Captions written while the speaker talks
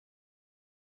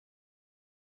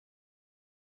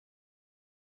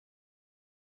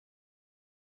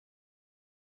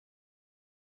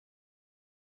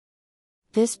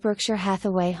This Berkshire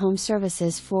Hathaway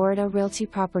HomeServices Florida Realty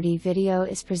property video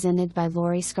is presented by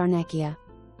Scarnecchia.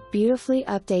 Beautifully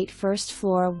update first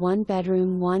floor 1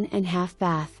 bedroom 1.5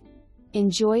 bath.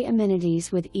 Enjoy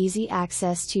amenities with easy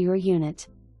access to your unit.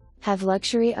 Have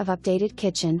luxury of updated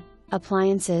kitchen,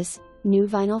 appliances, new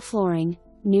vinyl flooring,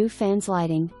 new fans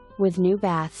lighting, with new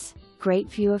baths,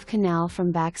 great view of canal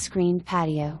from back screened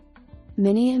patio.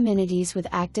 Many amenities with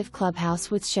active clubhouse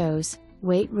with shows,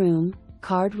 weight room,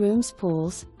 card rooms,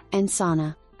 pools, and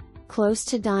sauna. Close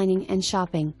to dining and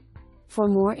shopping. For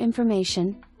more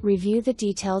information, review the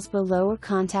details below or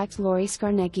contact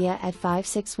Scarnecchia at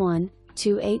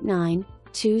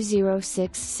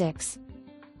 561-289-2066.